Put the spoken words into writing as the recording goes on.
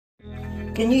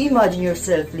Can you imagine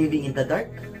yourself living in the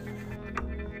dark?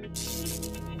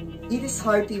 It is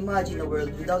hard to imagine a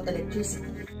world without electricity.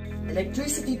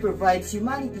 Electricity provides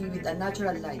humanity with a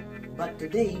natural light, but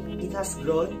today, it has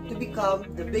grown to become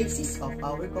the basis of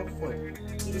our comfort.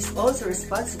 It is also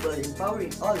responsible in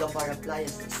powering all of our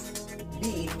appliances,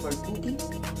 be it for cooking,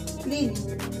 cleaning,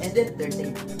 and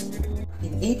entertainment.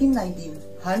 In 1819,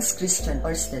 Hans Christian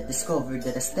Ørsted discovered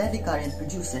that a steady current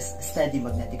produces a steady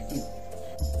magnetic field.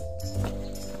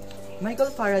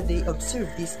 Michael Faraday observed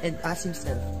this and asked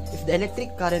himself, if the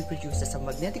electric current produces a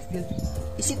magnetic field,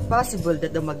 is it possible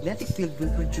that the magnetic field will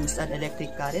produce an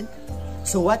electric current?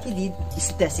 So what he did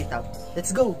is to test it out.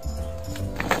 Let's go!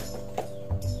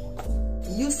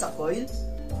 He used a coil,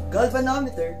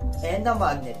 galvanometer, and a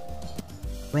magnet.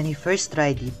 When he first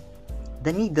tried it,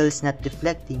 the needle is not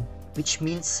deflecting, which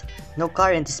means no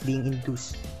current is being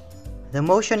induced. The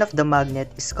motion of the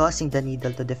magnet is causing the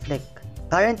needle to deflect.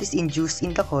 Current is induced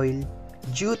in the coil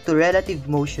due to relative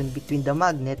motion between the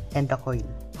magnet and the coil.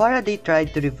 Faraday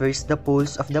tried to reverse the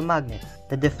poles of the magnet.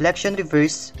 The deflection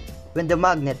reversed when the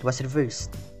magnet was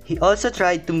reversed. He also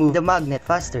tried to move the magnet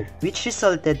faster, which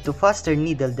resulted to faster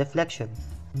needle deflection.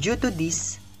 Due to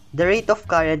this, the rate of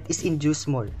current is induced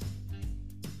more.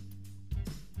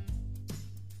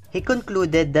 He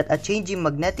concluded that a changing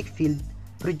magnetic field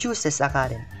produces a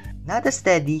current, not a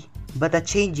steady, but a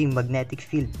changing magnetic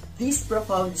field. This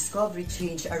profound discovery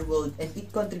changed our world, and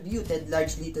it contributed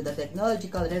largely to the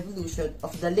technological revolution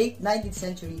of the late 19th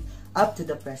century up to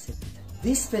the present.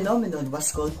 This phenomenon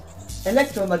was called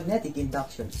electromagnetic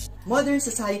induction. Modern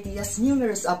society has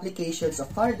numerous applications of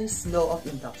Faraday's law of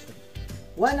induction.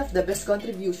 One of the best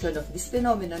contributions of this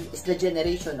phenomenon is the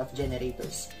generation of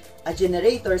generators. A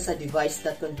generator is a device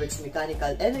that converts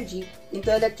mechanical energy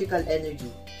into electrical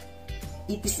energy.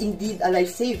 It is indeed a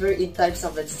lifesaver in times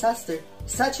of a disaster,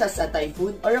 such as a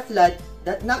typhoon or a flood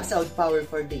that knocks out power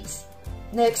for days.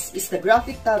 Next is the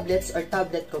graphic tablets or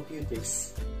tablet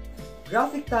computers.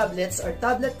 Graphic tablets or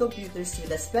tablet computers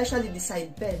with a specially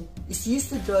designed pen is used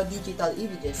to draw digital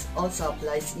images, also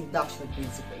applies induction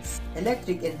principles.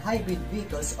 Electric and hybrid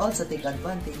vehicles also take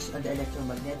advantage of the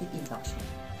electromagnetic induction.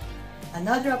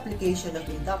 Another application of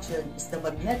induction is the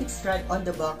magnetic stripe on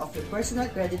the back of your personal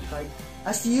credit card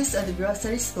as used at the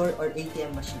grocery store or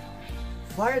ATM machine.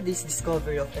 Faraday's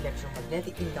discovery of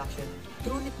electromagnetic induction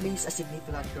truly plays a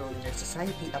significant role in our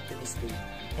society up to this day,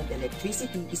 and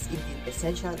electricity is indeed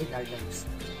essential in our lives.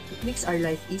 It makes our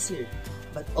life easier,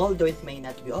 but although it may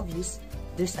not be obvious,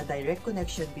 there's a direct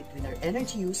connection between our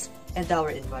energy use and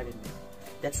our environment.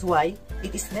 That's why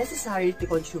it is necessary to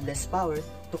consume less power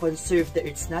to conserve the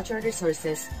Earth's natural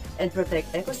resources and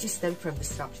protect ecosystem from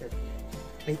destruction.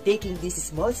 By taking these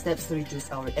small steps to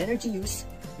reduce our energy use,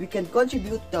 we can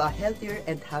contribute to a healthier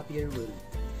and happier world.